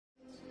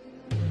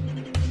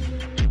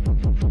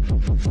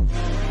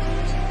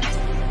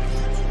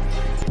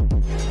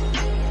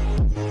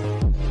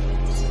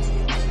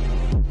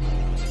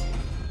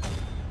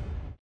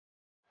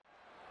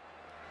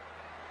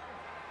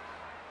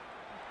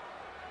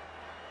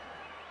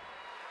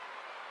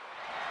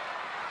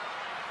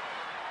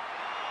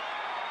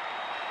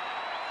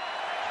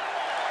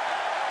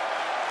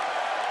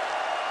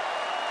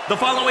The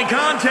following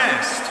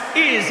contest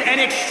is an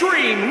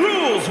Extreme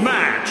Rules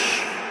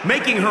match.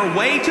 Making her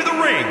way to the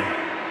ring,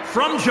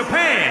 from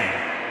Japan,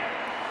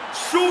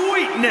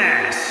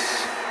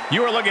 Sweetness.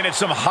 You are looking at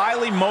some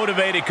highly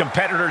motivated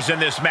competitors in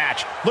this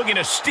match, looking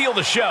to steal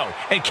the show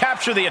and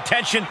capture the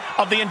attention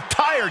of the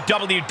entire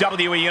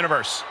WWE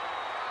Universe.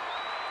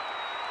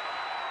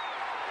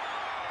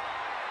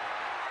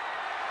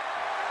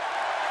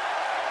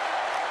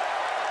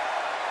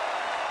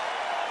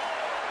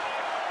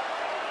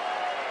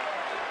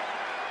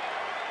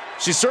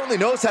 She certainly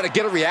knows how to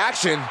get a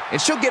reaction,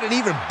 and she'll get an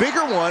even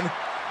bigger one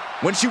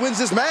when she wins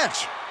this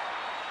match.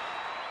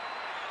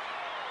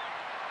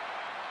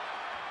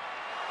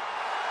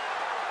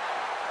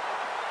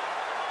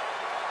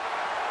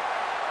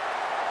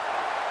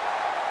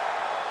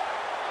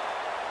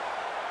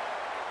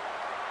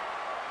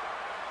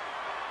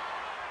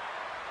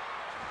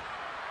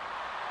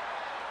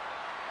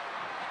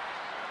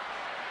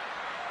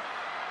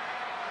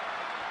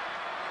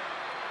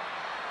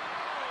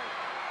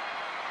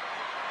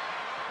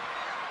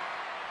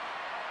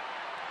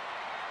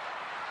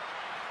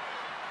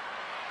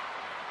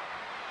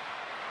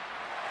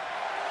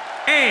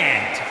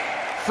 And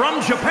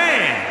from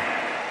Japan,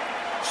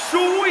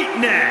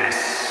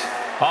 Sweetness.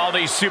 All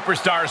these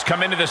superstars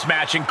come into this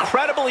match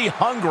incredibly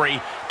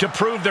hungry to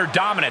prove their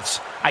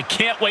dominance. I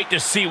can't wait to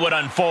see what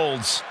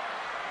unfolds.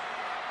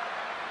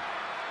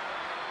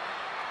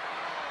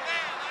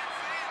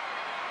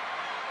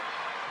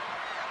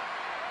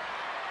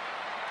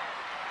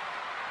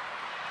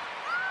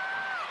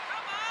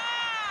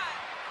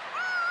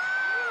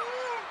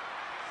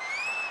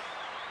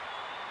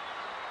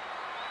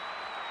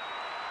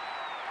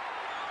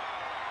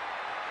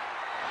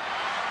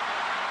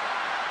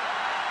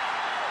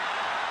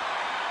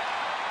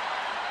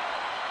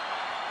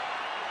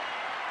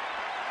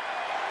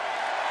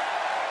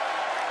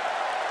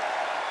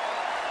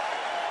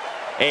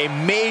 A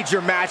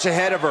major match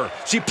ahead of her.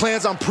 She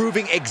plans on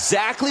proving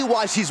exactly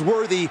why she's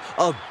worthy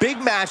of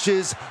big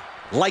matches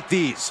like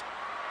these.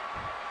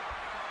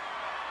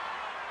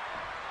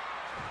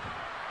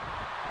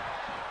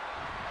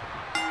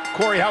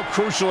 Corey, how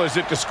crucial is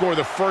it to score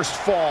the first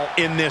fall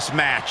in this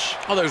match?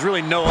 Well, there's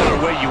really no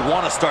other way you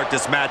want to start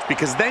this match,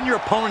 because then your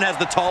opponent has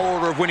the tall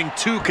order of winning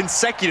 2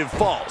 consecutive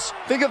falls.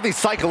 Think of the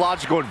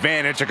psychological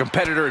advantage a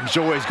competitor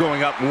enjoys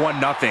going up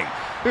 1-0.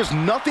 There's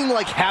nothing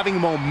like having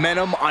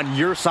momentum on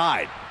your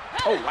side.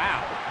 Oh,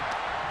 wow.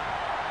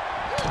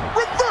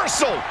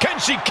 Reversal! Can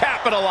she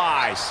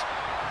capitalize?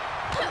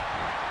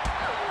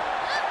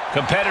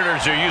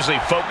 Competitors are usually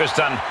focused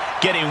on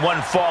getting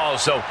one fall,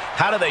 so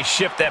how do they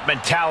shift that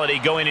mentality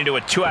going into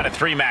a 2 out of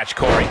 3 match,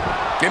 Corey?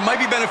 It might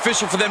be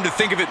beneficial for them to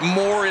think of it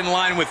more in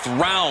line with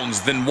rounds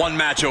than one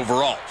match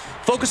overall.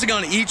 Focusing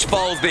on each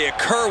fall as they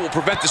occur will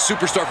prevent the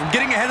superstar from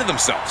getting ahead of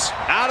themselves.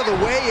 Out of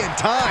the way in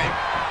time.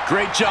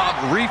 Great job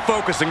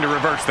refocusing to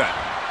reverse that.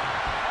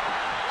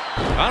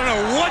 I don't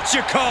know what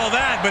you call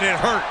that, but it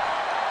hurt.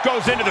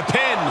 Goes into the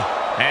pin,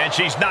 and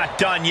she's not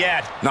done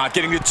yet. Not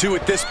getting to 2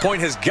 at this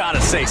point has got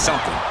to say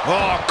something.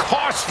 Oh,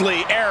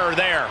 costly error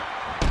there.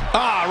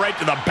 Ah, right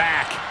to the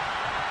back.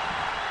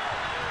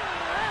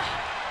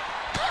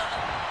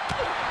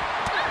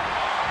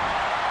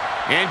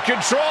 In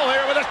control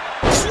here with a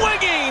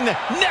swinging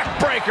neck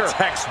breaker.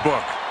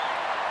 Textbook.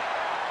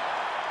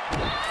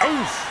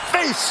 Oof,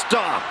 face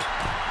stop.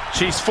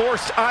 She's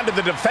forced onto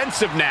the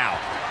defensive now.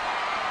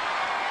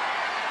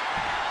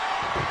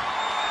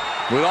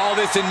 With all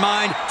this in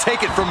mind,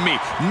 take it from me.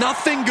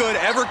 Nothing good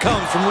ever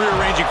comes from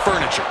rearranging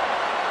furniture.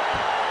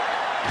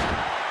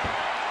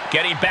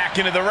 Getting back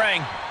into the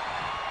ring.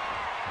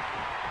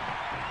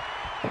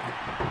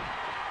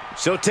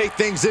 She'll take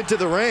things into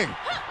the ring.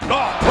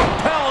 Oh,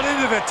 propelled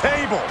into the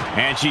table.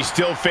 And she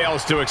still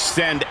fails to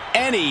extend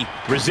any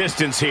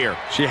resistance here.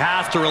 She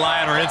has to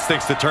rely on her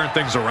instincts to turn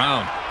things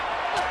around.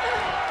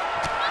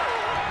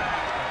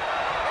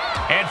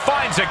 And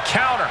finds a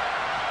counter.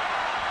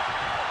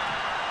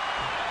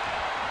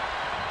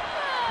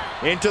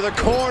 Into the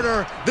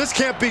corner. This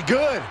can't be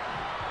good.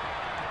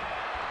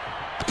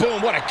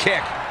 Boom, what a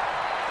kick.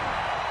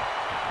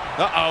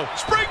 Uh-oh.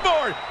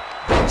 Springboard.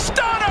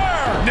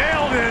 Stunner.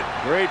 Nailed it.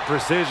 Great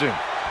precision.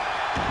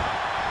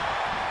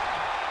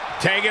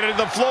 Taking it to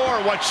the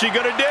floor. What's she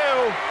gonna do?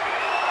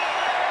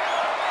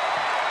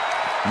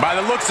 By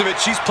the looks of it,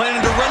 she's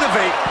planning to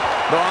renovate,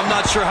 though I'm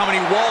not sure how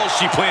many walls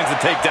she plans to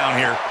take down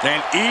here.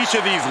 And each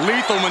of these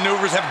lethal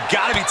maneuvers have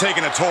got to be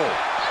taking a toll.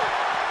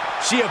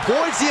 She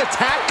avoids the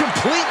attack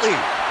completely.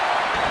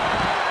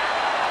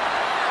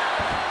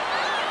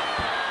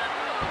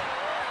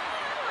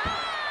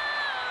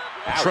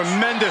 Ouch.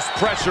 Tremendous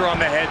pressure on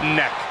the head and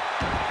neck.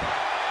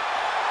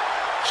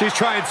 She's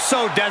trying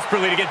so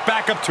desperately to get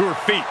back up to her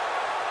feet.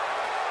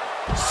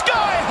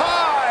 Sky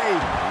high!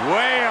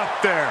 Way up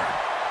there.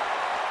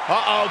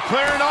 Uh-oh,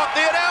 clearing off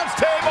the announce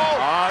table.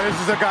 This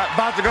is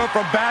about to go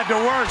from bad to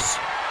worse.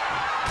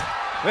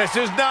 This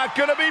is not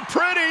going to be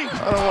pretty.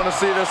 I don't want to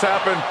see this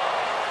happen.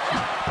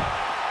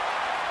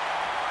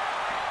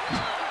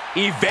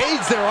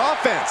 Evades their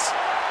offense.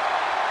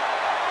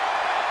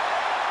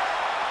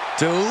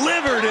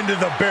 Delivered into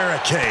the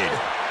barricade.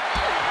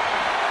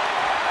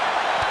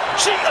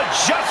 She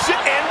adjusts it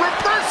and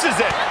reverses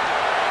it.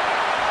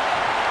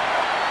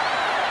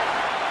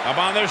 Up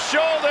on their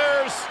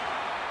shoulders.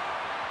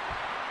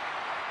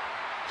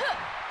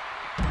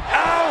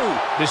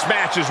 Ow! This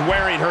match is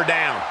wearing her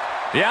down.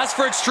 You ask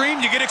for extreme,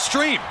 you get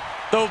extreme.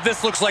 Though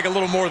this looks like a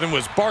little more than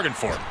was bargained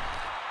for.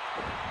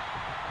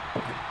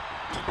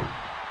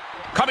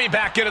 Coming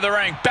back into the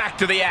ring, back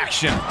to the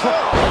action.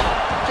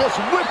 Just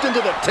whipped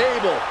into the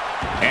table.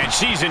 And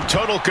she's in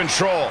total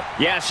control.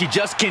 Yeah, she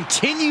just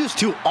continues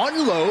to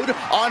unload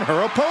on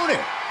her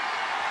opponent.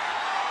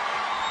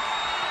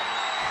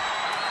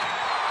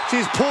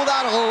 She's pulled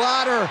out a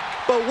ladder,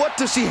 but what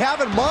does she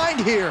have in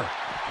mind here?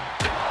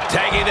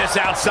 Taking this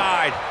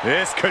outside.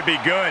 This could be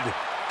good.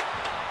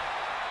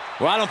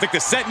 Well, I don't think the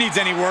set needs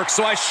any work,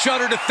 so I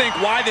shudder to think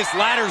why this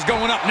ladder's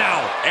going up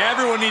now.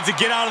 Everyone needs to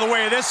get out of the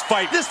way of this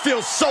fight. This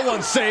feels so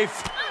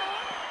unsafe.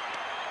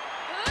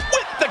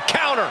 With the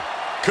counter.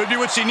 Could be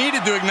what she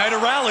needed to ignite a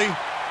rally.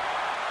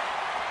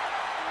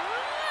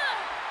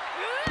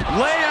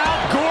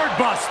 Layout gourd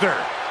buster.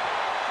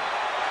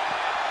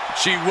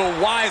 She will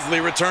wisely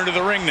return to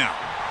the ring now.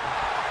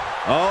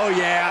 Oh,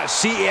 yeah,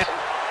 she is.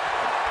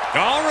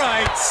 All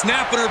right,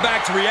 snapping her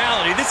back to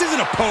reality. This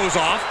isn't a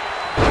pose-off.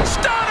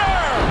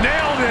 Stunner!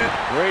 Nailed it.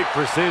 Great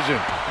precision.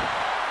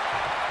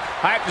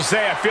 I have to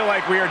say, I feel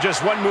like we are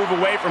just one move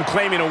away from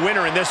claiming a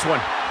winner in this one.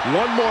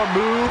 One more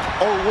move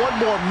or one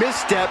more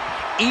misstep,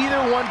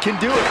 either one can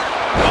do it.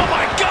 Oh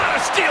my God,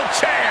 a steel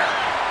chair!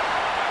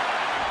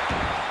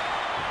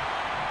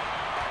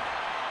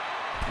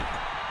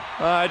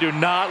 I do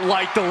not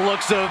like the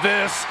looks of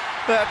this.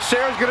 That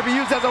chair is going to be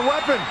used as a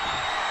weapon.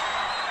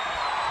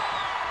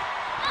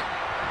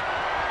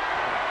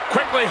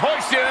 Quickly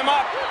hoisting him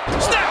up.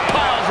 Snap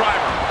pile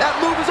driver. That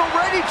move is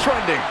already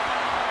trending.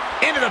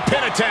 Into the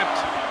pin attempt.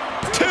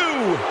 2.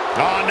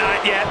 Oh, not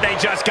yet. They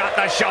just got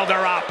the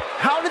shoulder up.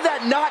 How did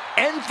that not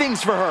end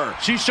things for her?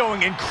 She's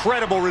showing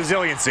incredible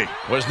resiliency.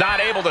 Was not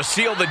able to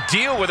seal the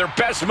deal with her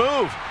best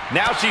move.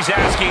 Now she's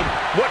asking,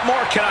 what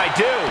more can I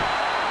do?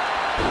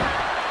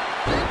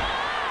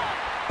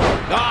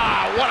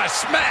 Ah, what a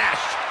smash!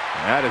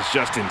 That is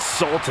just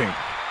insulting.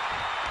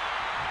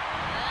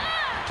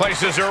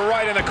 Places her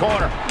right in the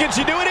corner. Can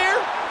she do it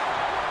here?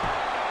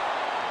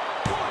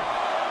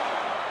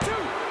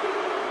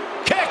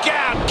 Kick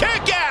out!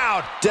 Kick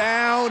out!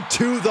 Down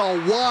to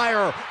the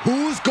wire.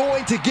 Who's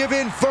going to give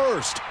in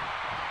first?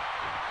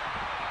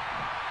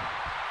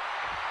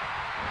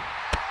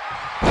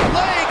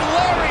 Leg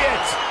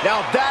lariat!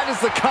 Now that is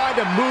the kind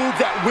of move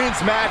that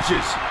wins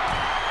matches.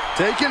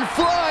 Taking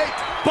flight.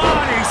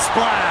 Body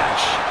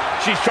splash.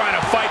 She's trying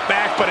to fight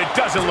back, but it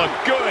doesn't look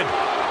good.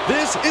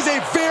 This is a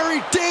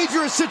very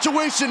dangerous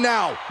situation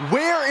now.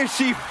 Where is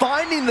she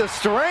finding the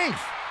strength?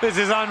 This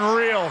is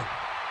unreal.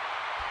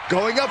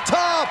 Going up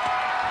top.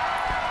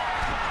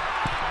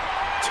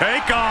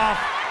 Take off.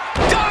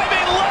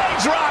 Diving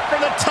leg drop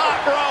from the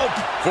top rope.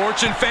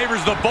 Fortune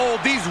favors the bold.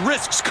 These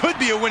risks could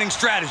be a winning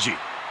strategy.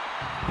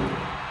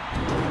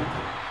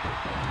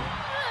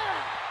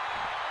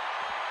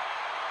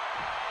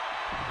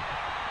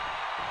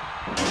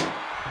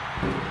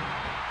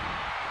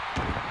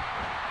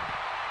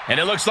 And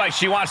it looks like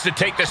she wants to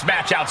take this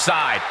match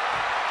outside.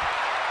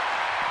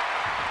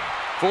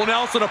 Full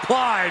Nelson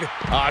applied.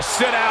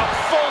 Sit out,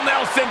 full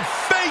Nelson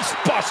face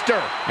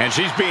buster. And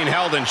she's being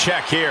held in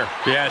check here.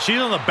 Yeah,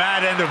 she's on the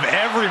bad end of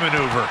every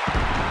maneuver.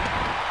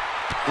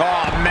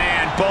 Oh,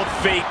 man, both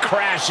feet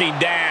crashing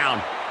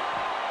down.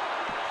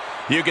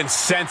 You can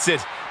sense it.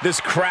 This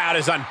crowd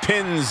is on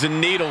pins and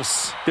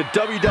needles. The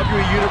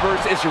WWE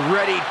Universe is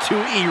ready to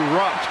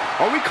erupt.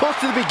 Are we close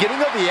to the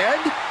beginning of the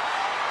end?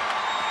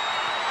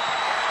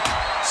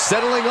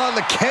 Settling on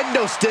the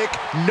kendo stick.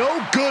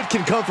 No good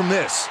can come from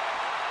this.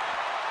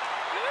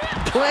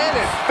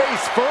 Planted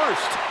face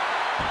first.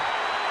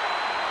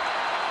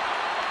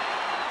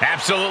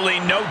 Absolutely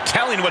no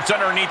telling what's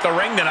underneath the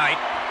ring tonight.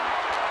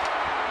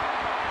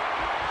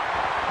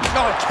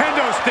 Oh,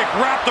 kendo stick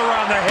wrapped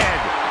around the head.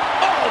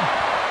 Oh!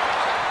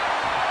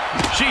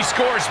 She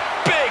scores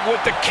big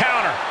with the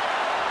counter.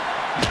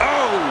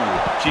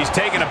 Oh! She's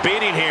taking a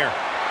beating here.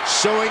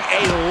 Showing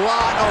a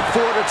lot of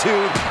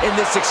fortitude in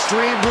this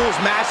Extreme Rules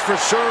match for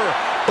sure,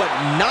 but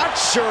not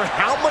sure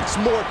how much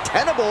more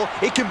tenable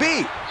it can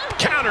be.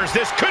 Counters,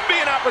 this could be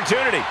an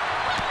opportunity.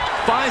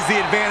 Finds the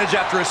advantage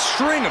after a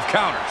string of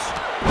counters.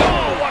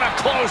 Oh, what a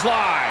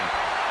clothesline.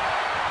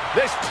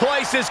 This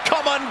place has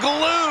come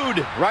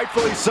unglued.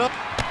 Rightfully so.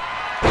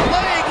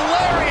 Leg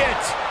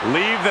lariat.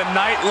 Leave the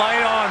night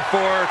light on for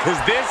her, because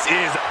this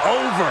is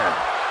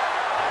over.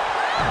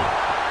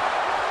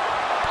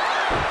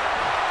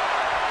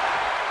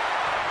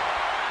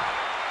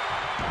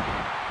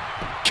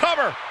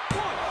 Cover.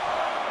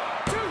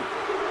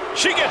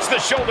 She gets the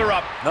shoulder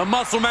up. The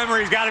muscle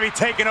memory's got to be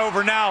taken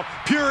over now.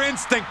 Pure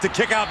instinct to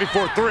kick out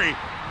before 3.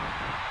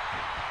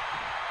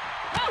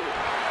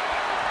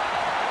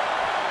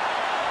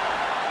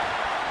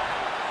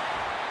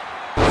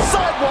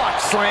 Sidewalk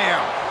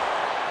slam.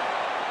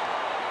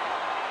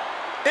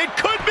 It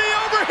could be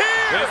over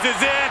here. This is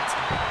it.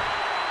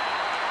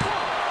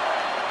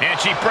 And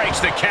she breaks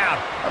the count.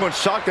 I'm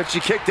shocked that she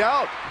kicked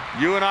out.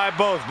 You and I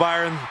both,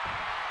 Byron.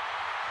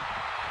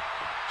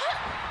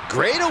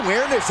 Great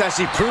awareness as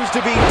she proves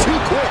to be too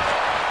quick.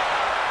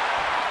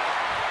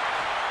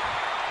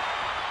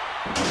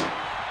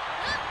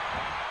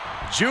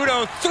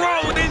 Judo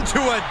thrown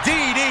into a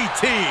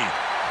DDT.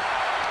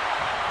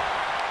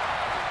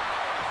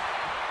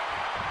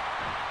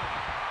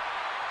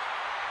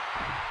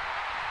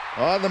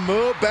 On the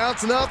move,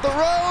 bouncing off the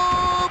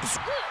ropes.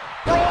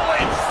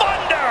 Rolling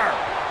thunder.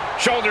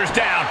 Shoulders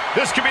down.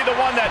 This could be the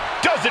one that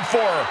does it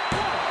for her.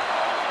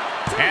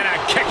 And a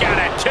kick out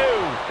at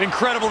 2.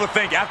 Incredible to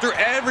think, after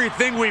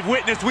everything we've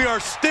witnessed, we are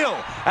still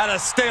at a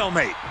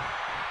stalemate.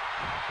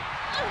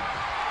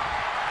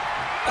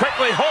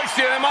 Quickly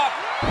hoisting him up.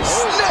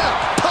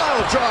 Snap!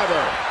 Pile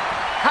driver.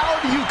 How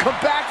do you come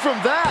back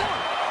from that?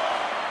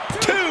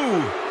 2.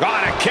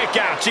 On a kick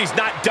out. She's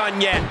not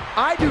done yet.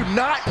 I do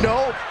not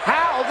know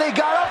how they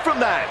got up from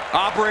that.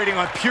 Operating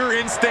on pure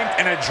instinct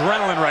and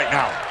adrenaline right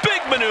now.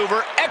 Big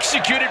maneuver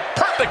executed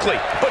perfectly,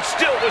 but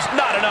still was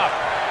not enough.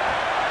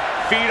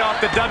 Feed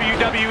off the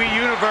WWE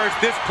Universe.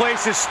 This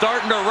place is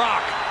starting to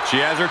rock. She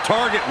has her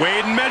target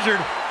weighed and measured.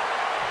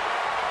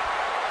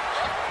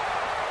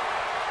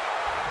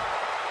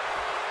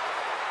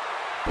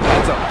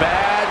 That's a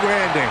bad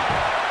landing.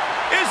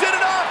 Is it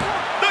enough?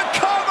 The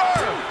cover!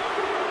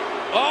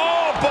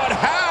 Oh, but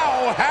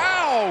how?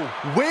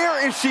 How?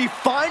 Where is she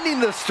finding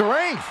the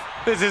strength?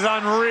 This is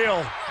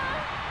unreal.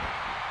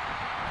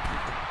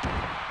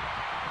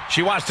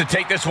 She wants to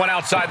take this one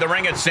outside the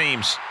ring, it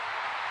seems.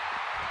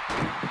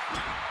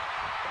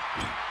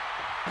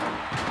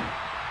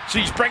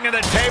 She's bringing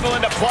the table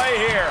into play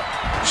here.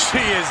 She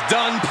is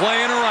done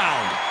playing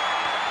around.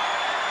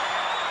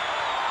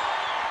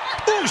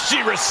 Ooh,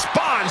 she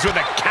responds with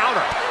a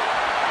counter.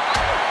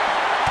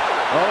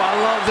 Oh, I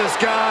love this,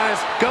 guys.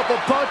 Couple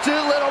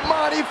punches, little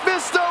Monty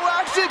Fisto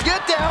action.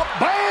 Get down.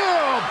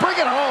 Bam! Bring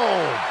it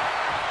home.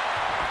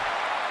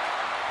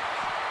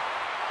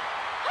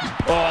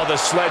 Oh, the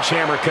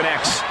sledgehammer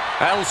connects.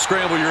 That'll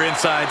scramble your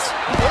insides.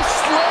 This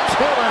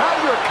sledgehammer, how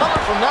do you recover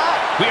from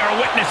that? We are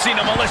witnessing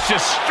a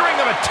malicious string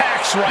of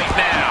attacks right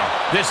now.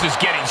 This is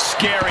getting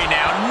scary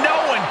now. No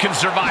one can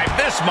survive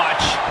this much.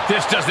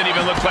 This doesn't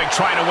even look like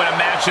trying to win a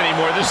match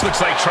anymore. This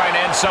looks like trying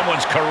to end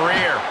someone's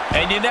career.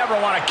 And you never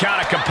want to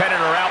count a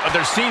competitor out, but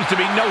there seems to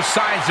be no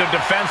signs of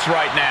defense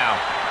right now.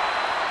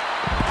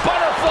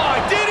 Butterfly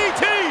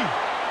DDT!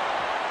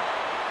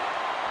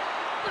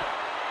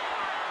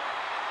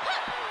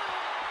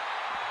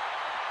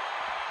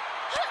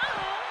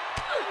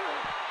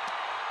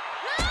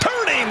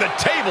 Turning the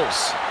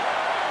tables.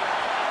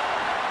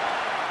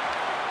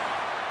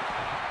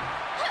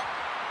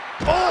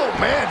 Oh,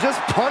 man, just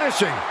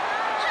punishing.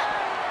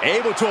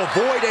 Able to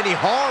avoid any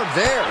harm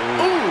there.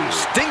 Ooh,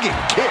 stinging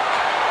kick.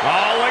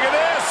 Oh, look at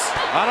this.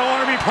 I don't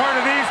want to be part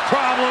of these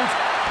problems.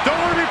 Don't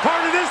want to be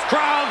part of this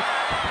crowd.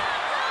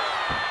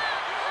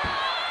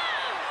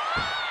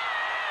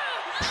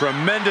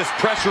 Tremendous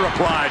pressure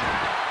applied.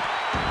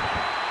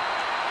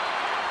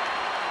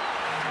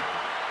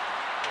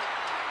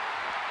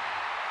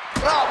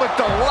 Oh, with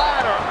the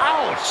ladder.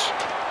 Ouch.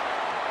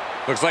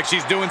 Looks like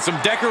she's doing some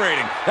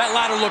decorating. That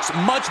ladder looks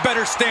much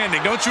better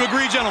standing. Don't you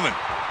agree, gentlemen?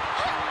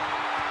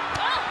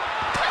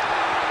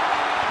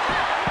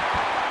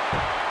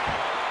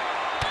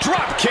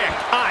 Drop kick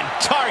on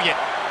target.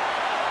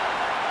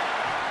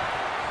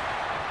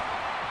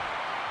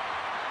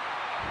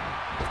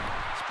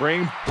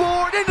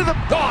 Springboard into the...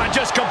 Oh,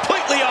 just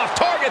completely off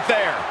target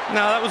there.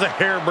 No, that was a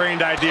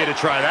harebrained idea to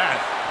try that.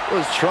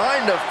 Was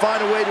trying to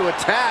find a way to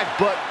attack,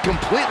 but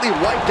completely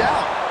wiped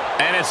out.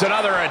 And it's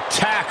another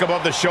attack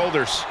above the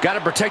shoulders. Got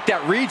to protect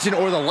that region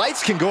or the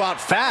lights can go out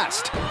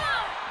fast.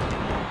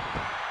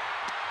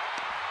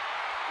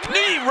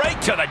 Knee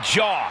right to the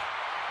jaw.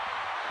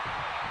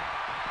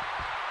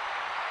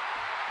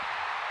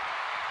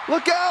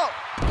 Look out!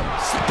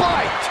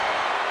 Spiked!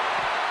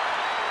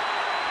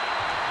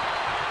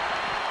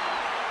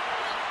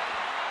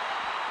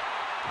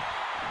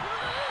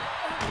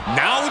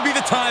 Now would be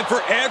the time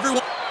for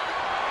everyone.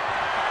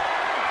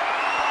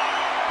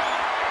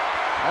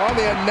 On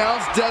the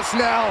announce desk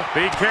now.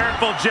 Be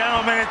careful,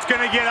 gentlemen. It's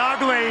going to get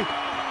ugly.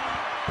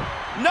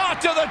 Not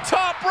to the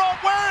top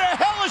rope. Where the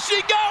hell is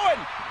she going?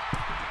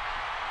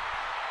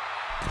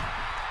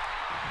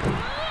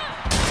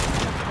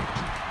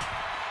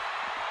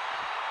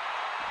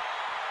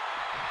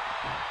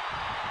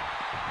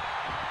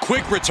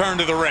 Quick return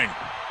to the ring.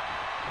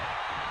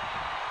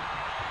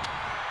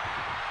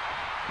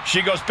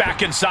 She goes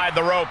back inside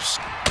the ropes.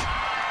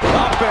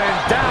 Up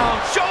and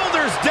down.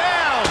 Shoulders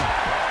down.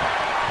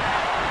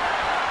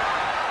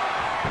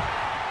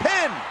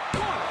 Pin.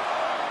 1,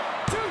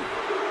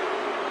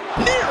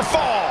 2. Near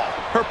fall.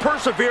 Her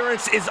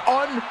perseverance is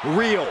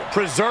unreal.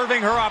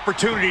 Preserving her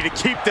opportunity to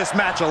keep this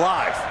match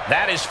alive.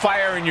 That is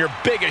firing your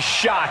biggest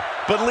shot,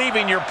 but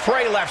leaving your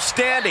prey left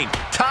standing.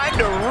 Time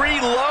to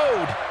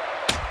reload.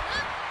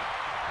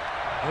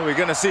 What are we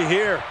going to see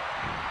here?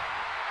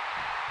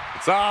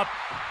 It's up.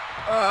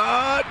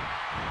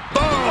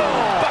 Boom!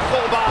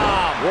 Buckle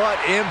bomb. What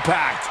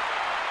impact.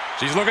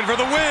 She's looking for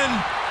the win.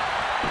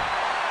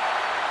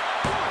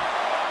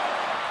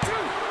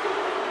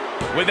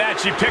 With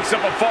that, she picks up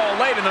a fall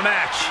late in the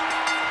match.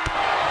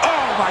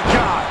 Oh, my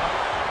God.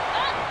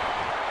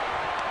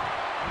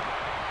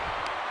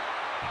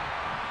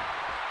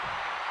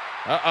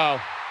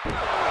 Uh-oh.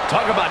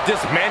 Talk about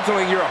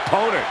dismantling your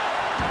opponent.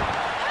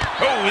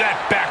 Oh, that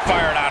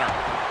backfired on her.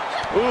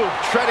 Ooh,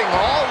 treading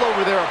all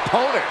over their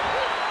opponent.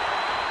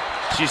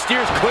 She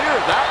steers clear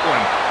of that one.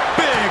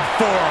 Big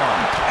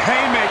forearm.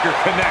 Haymaker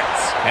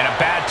connects. And a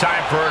bad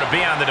time for her to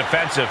be on the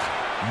defensive.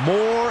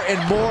 More and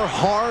more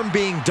harm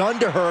being done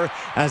to her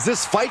as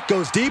this fight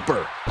goes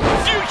deeper.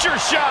 Future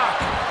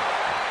shock.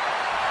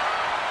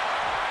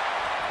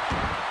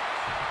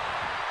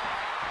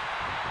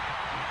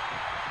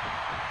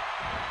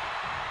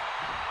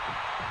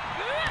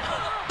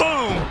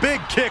 Boom!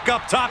 Big kick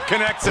up top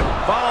connects it.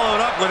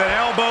 Followed up with an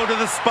elbow to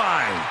the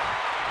spine.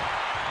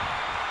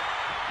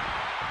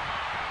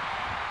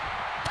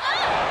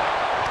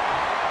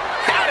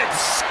 Got it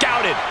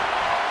scouted.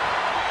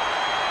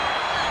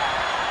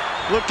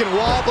 Looking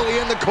wobbly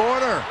in the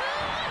corner.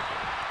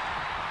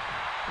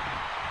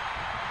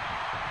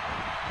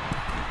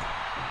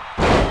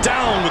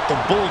 Down with the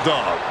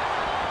bulldog.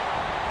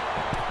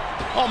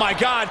 Oh my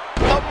God!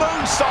 A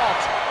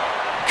moonsault.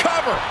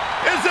 Cover.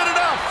 Is it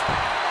enough?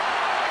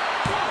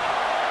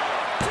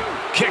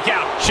 Kick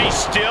out. She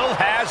still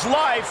has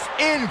life.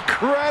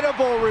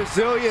 Incredible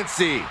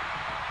resiliency.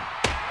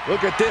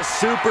 Look at this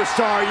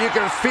superstar. You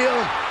can feel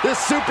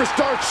this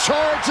superstar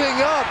charging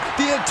up.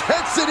 The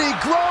intensity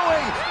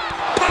growing.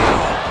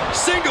 Bow!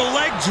 Single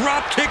leg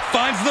drop kick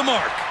finds the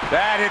mark.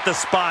 That hit the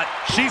spot.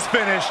 She's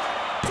finished.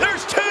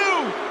 There's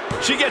two.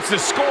 She gets the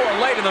score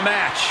late in the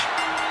match.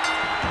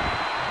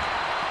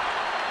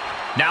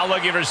 Now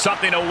looking for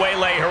something to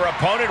waylay her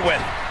opponent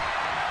with.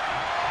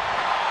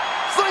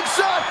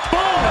 Slingshot.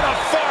 Boom! And a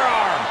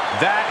forearm.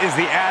 That is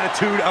the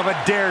attitude of a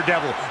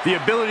daredevil. The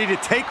ability to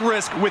take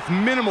risk with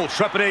minimal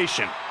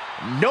trepidation.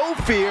 No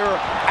fear.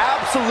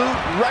 Absolute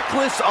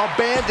reckless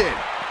abandon.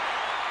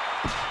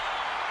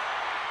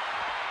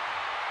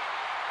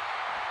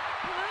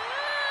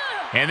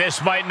 And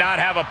this might not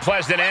have a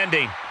pleasant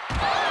ending.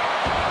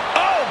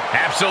 Oh!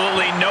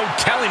 Absolutely no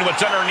telling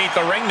what's underneath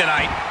the ring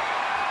tonight.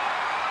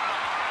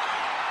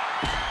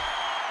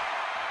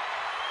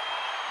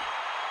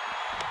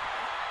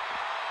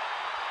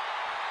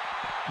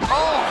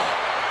 Oh,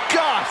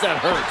 gosh,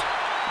 that hurt.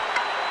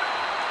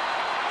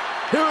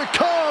 Here it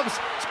comes.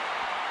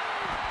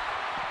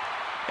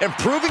 And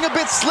proving a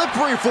bit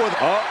slippery for them.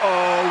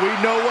 Uh-oh, we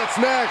know what's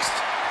next.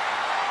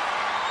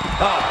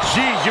 Oh,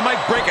 geez, you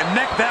might break a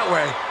neck that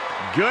way.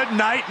 Good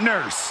night,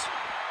 nurse.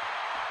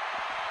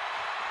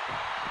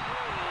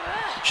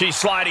 She's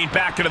sliding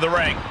back into the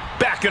ring,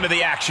 back into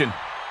the action.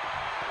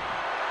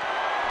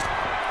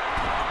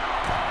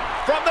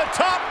 From the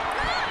top.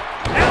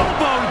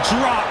 Elbow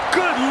drop.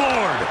 Good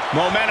Lord.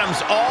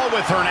 Momentum's all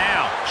with her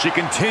now. She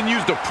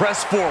continues to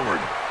press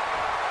forward.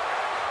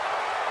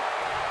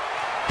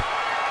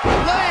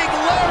 Leg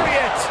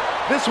lariat.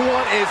 This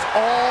one is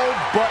all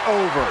but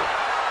over.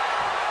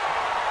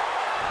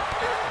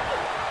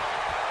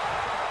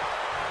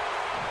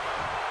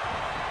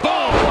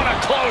 Boom, what a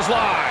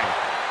clothesline.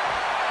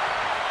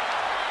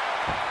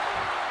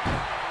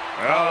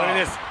 Oh, and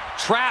it is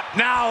trapped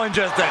now in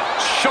just a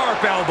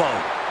sharp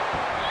elbow.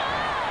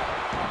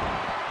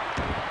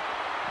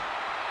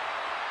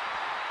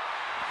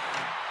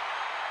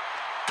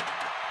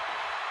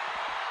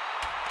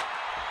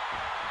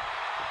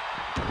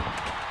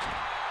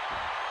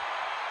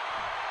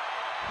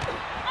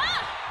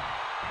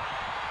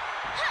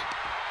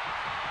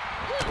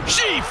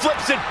 She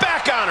flips it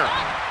back on her.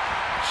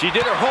 She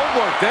did her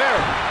homework there.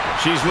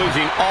 She's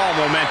losing all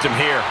momentum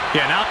here.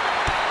 Yeah, now.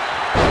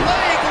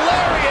 Leg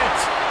lariat.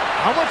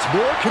 How much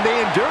more can they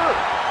endure?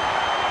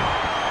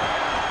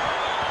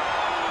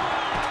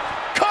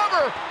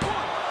 Cover.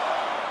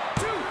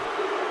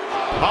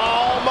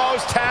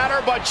 Almost had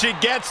her, but she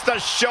gets the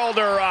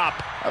shoulder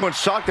up. I'm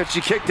shocked that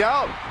she kicked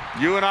out.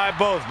 You and I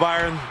both,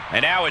 Byron.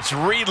 And now it's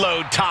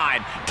reload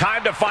time.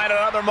 Time to find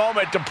another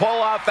moment to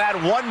pull out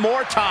that one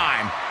more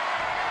time.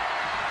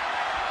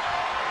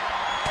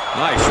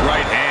 Nice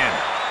right hand.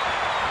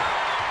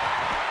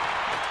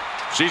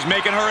 She's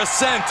making her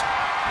ascent.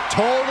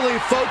 Totally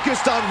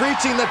focused on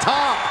reaching the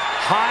top.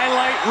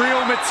 Highlight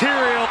reel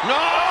material. No!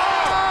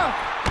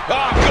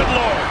 Oh, good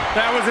Lord.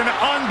 That was an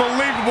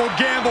unbelievable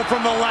gamble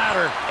from the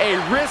ladder. A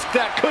risk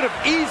that could have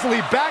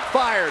easily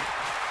backfired.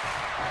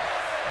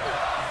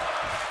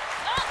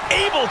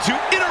 Able to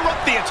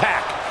interrupt the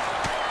attack.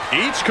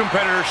 Each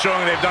competitor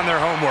showing they've done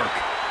their homework.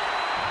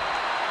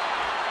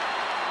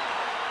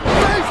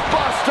 Face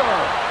buster!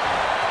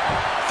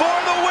 For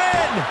the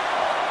win!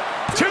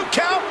 2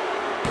 count.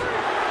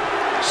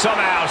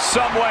 Somehow,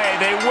 some way,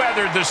 they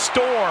weathered the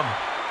storm.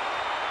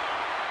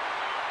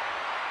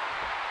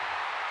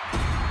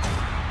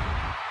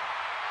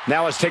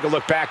 Now let's take a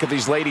look back at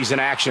these ladies in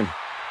action.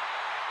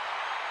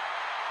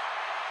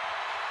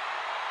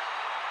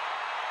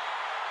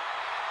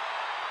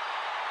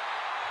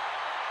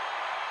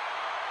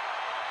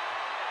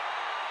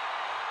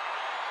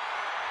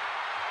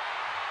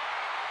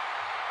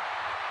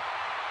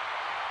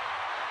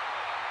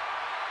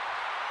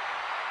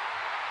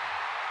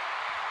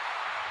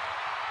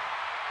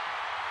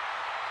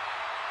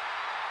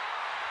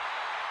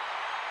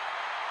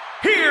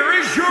 here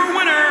is your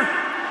winner,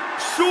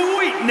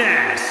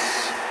 Sweetness.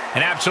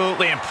 An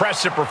absolutely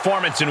impressive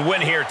performance and win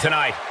here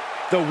tonight.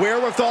 The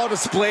wherewithal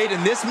displayed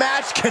in this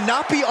match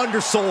cannot be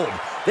undersold.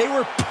 They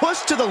were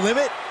pushed to the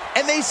limit,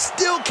 and they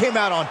still came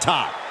out on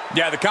top.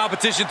 Yeah, the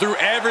competition threw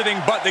everything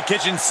but the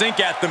kitchen sink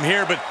at them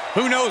here, but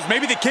who knows,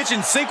 maybe the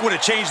kitchen sink would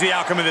have changed the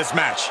outcome of this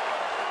match.